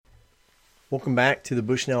Welcome back to the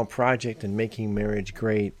Bushnell Project and Making Marriage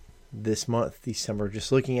Great. This month, December,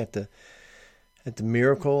 just looking at the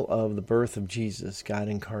miracle of the birth of Jesus, God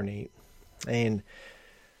incarnate, and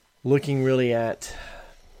looking really at,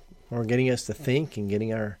 or getting us to think and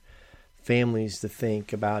getting our families to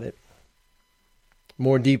think about it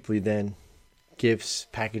more deeply than gifts,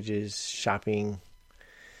 packages, shopping,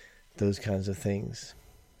 those kinds of things.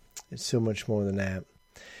 It's so much more than that.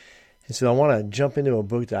 And so I want to jump into a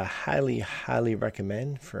book that I highly, highly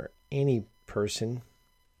recommend for any person.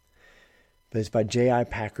 But it's by J.I.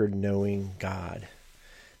 Packer, Knowing God.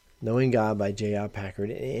 Knowing God by J.I. Packer.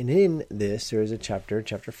 And in this, there is a chapter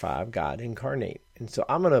 5, God Incarnate. And so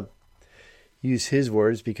I'm going to use his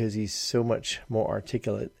words because he's so much more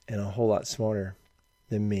articulate and a whole lot smarter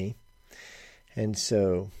than me. And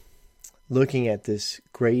so looking at this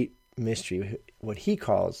great mystery, what he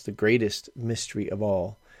calls the greatest mystery of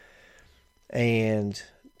all, and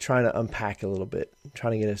trying to unpack a little bit,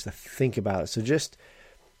 trying to get us to think about it. So just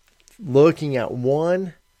looking at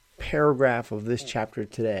one paragraph of this chapter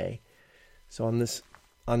today. So on this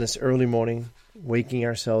early morning, waking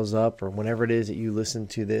ourselves up, or whenever it is that you listen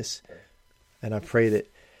to this, and I pray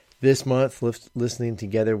that this month, listening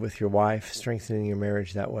together with your wife, strengthening your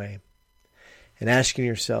marriage that way, and asking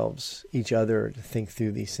yourselves, each other, to think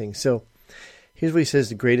through these things. So here's what he says,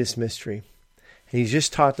 the greatest mystery. And he's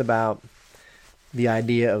just talked about the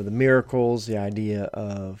idea of the miracles, the idea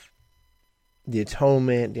of the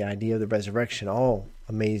atonement, the idea of the resurrection, all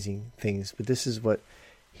amazing things. But this is what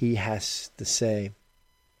he has to say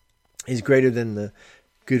is greater than the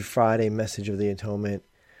Good Friday message of the atonement,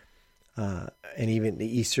 and even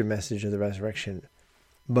the Easter message of the resurrection.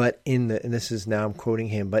 But and this is now I'm quoting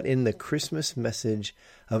him, but in the Christmas message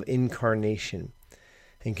of incarnation,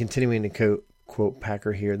 and continuing to quote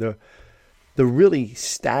Packer here, the really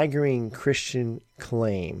staggering Christian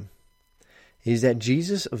claim is that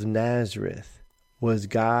Jesus of Nazareth was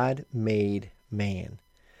God made man.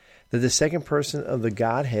 That the second person of the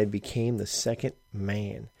Godhead became the second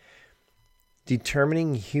man,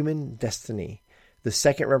 determining human destiny. The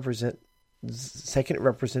second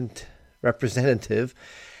representative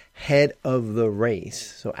head of the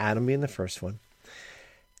race. So Adam being the first one.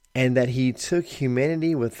 And that he took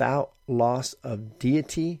humanity without loss of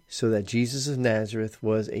deity, so that Jesus of Nazareth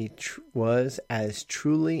was as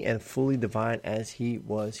truly and fully divine as he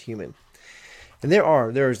was human. And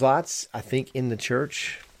there's lots, I think, in the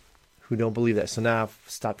church who don't believe that. So now I've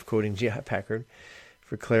stopped quoting J.I. Packer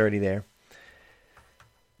for clarity there.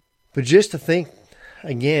 But just to think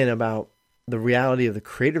again about the reality of the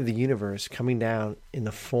creator of the universe coming down in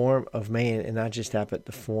the form of man, and not just that, but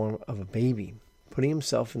the form of a baby, putting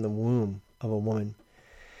himself in the womb of a woman,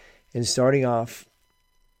 and starting off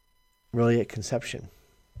really at conception,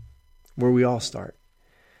 where we all start.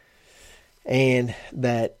 And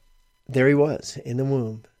that there he was in the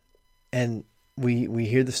womb. And we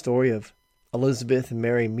hear the story of Elizabeth and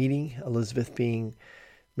Mary meeting, Elizabeth being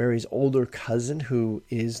Mary's older cousin, who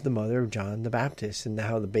is the mother of John the Baptist, and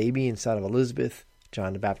how the baby inside of Elizabeth,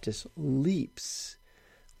 John the Baptist, leaps.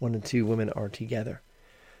 One and two women are together.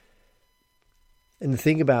 And to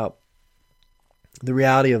think about the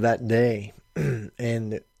reality of that day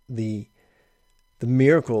and the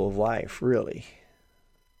miracle of life, really,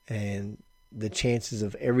 and the chances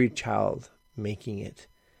of every child making it.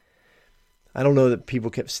 I don't know that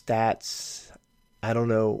people kept stats. I don't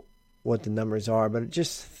know what the numbers are, but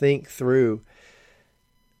just think through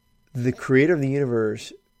the creator of the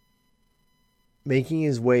universe making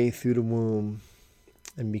his way through the womb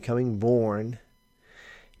and becoming born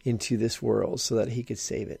into this world so that he could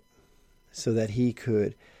save it, so that he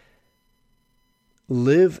could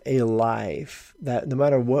live a life that no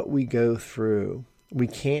matter what we go through, we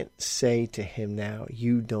can't say to him now,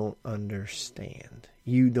 you don't understand.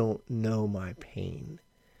 You don't know my pain.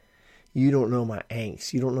 You don't know my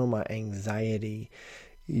angst. You don't know my anxiety.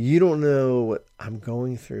 You don't know what I'm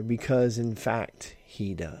going through, because in fact,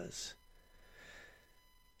 he does.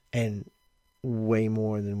 And way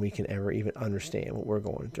more than we can ever even understand what we're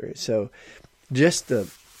going through. So just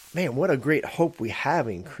what a great hope we have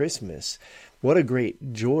in Christmas. What a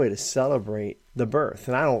great joy to celebrate the birth.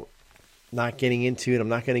 And not getting into it. I'm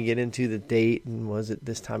not going to get into the date and was it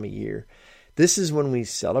this time of year. This is when we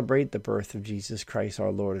celebrate the birth of Jesus Christ,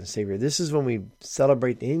 our Lord and Savior. This is when we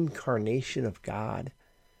celebrate the incarnation of God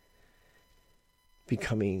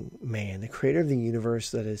becoming man, the creator of the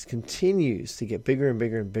universe that continues to get bigger and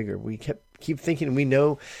bigger and bigger. We keep thinking we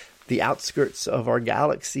know the outskirts of our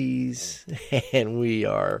galaxies, and we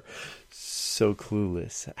are so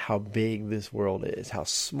clueless how big this world is, how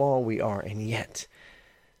small we are, and yet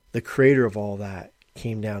the creator of all that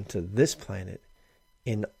came down to this planet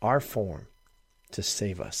in our form to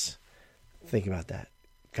save us. Think about that.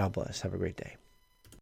 God bless. Have a great day.